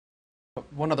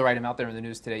One other item out there in the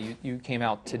news today, you came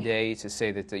out today to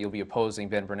say that you'll be opposing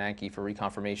Ben Bernanke for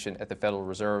reconfirmation at the Federal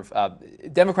Reserve.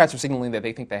 Democrats are signaling that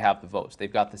they think they have the votes.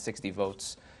 They've got the 60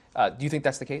 votes. Do you think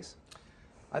that's the case?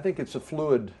 I think it's a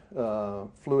fluid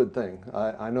thing.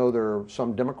 I know there are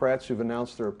some Democrats who've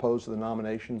announced they're opposed to the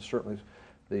nomination. Certainly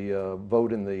the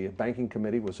vote in the Banking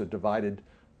Committee was a divided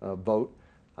vote.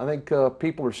 I think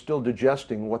people are still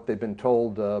digesting what they've been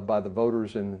told by the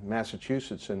voters in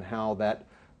Massachusetts and how that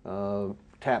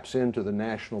taps into the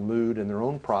national mood and their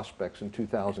own prospects in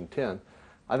 2010.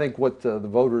 I think what the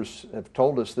voters have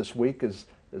told us this week is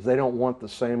they don't want the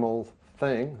same old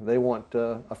thing. They want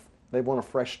a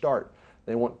fresh start.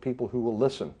 They want people who will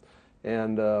listen.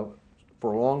 And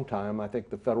for a long time, I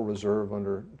think the Federal Reserve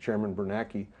under Chairman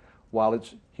Bernanke, while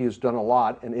he has done a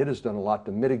lot, and it has done a lot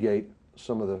to mitigate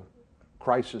some of the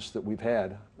crisis that we've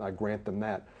had, I grant them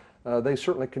that, they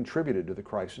certainly contributed to the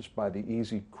crisis by the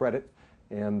easy credit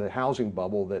and the housing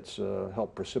bubble that's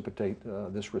helped precipitate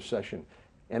this recession.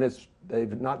 And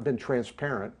they've not been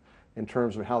transparent in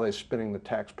terms of how they're spending the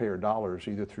taxpayer dollars,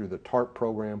 either through the TARP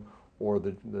program or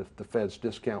the Fed's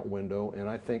discount window. And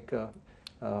I think,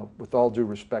 with all due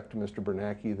respect to Mr.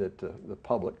 Bernanke, that the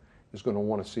public is going to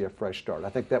want to see a fresh start. I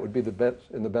think that would be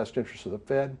in the best interest of the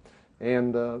Fed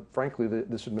and, frankly,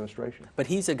 this administration. But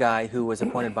he's a guy who was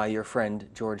appointed by your friend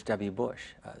George W. Bush.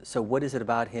 So what is it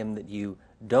about him that you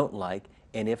don't like?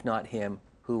 And if not him,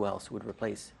 who else would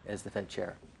replace as the Fed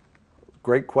chair?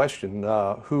 Great question.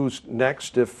 Who's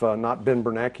next if not Ben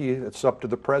Bernanke? It's up to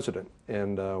the president.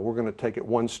 And we're going to take it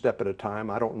one step at a time.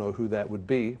 I don't know who that would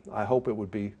be. I hope it would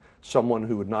be someone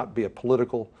who would not be a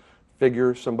political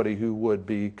figure, somebody who would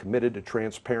be committed to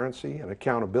transparency and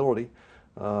accountability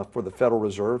for the Federal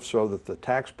Reserve so that the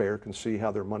taxpayer can see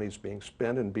how their money is being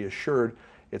spent and be assured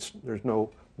there's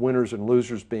no winners and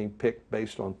losers being picked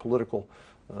based on political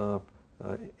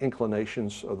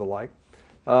inclinations or the like.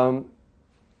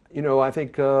 You know, I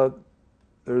think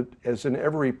as in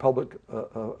every public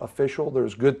official,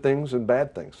 there's good things and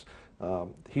bad things.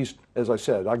 As I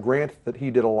said, I grant that he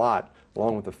did a lot,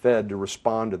 along with the Fed, to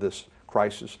respond to this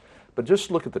crisis. But just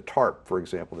look at the TARP, for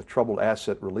example, the Troubled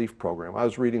Asset Relief Program. I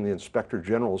was reading the Inspector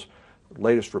General's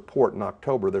latest report in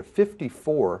October. There are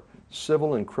 54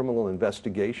 civil and criminal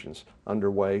investigations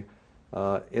underway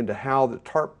into how the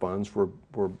TARP funds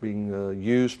were being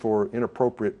used for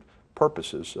inappropriate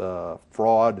purposes,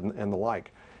 fraud and the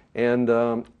like. And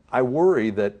I worry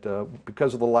that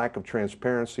because of the lack of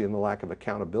transparency and the lack of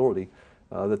accountability,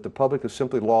 that the public has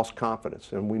simply lost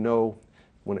confidence. And we know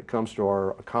when it comes to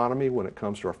our economy, when it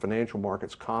comes to our financial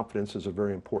markets, confidence is a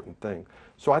very important thing.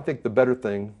 So I think the better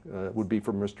thing would be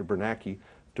for Mr. Bernanke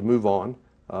to move on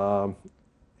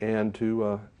and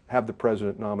to have the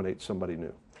president nominate somebody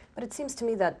new. But it seems to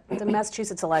me that the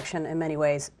Massachusetts election in many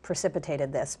ways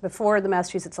precipitated this. Before the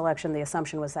Massachusetts election, the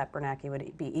assumption was that Bernanke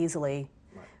would be easily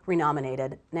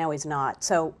renominated. Now he's not.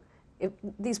 So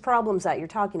these problems that you're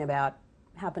talking about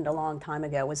happened a long time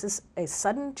ago. Was this a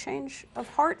sudden change of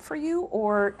heart for you,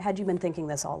 or had you been thinking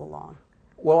this all along?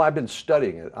 Well, I've been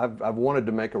studying it. I've wanted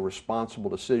to make a responsible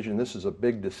decision. This is a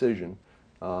big decision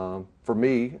for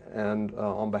me and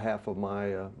on behalf of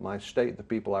my state, the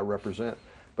people I represent.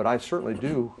 But I certainly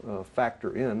do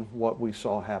factor in what we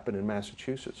saw happen in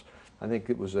Massachusetts. I think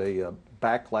it was a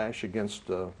backlash against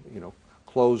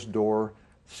closed door,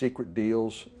 secret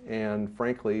deals, and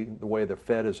frankly, the way the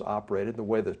Fed has operated, the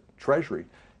way the Treasury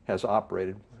has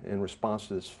operated in response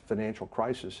to this financial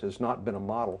crisis has not been a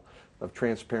model of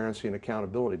transparency and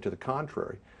accountability. To the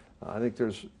contrary, I think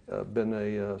there's been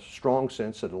a strong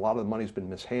sense that a lot of the money's been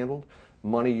mishandled.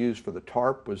 Money used for the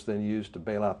TARP was then used to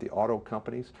bail out the auto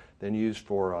companies, then used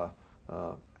for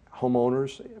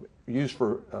homeowners, used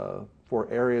for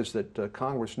areas that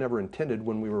Congress never intended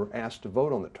when we were asked to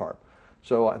vote on the TARP.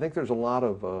 So I think there's a lot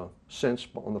of sense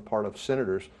on the part of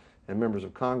senators and members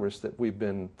of Congress that we've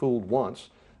been fooled once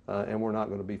and we're not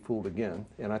going to be fooled again.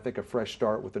 And I think a fresh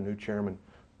start with a new chairman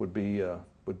would be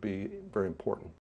very important.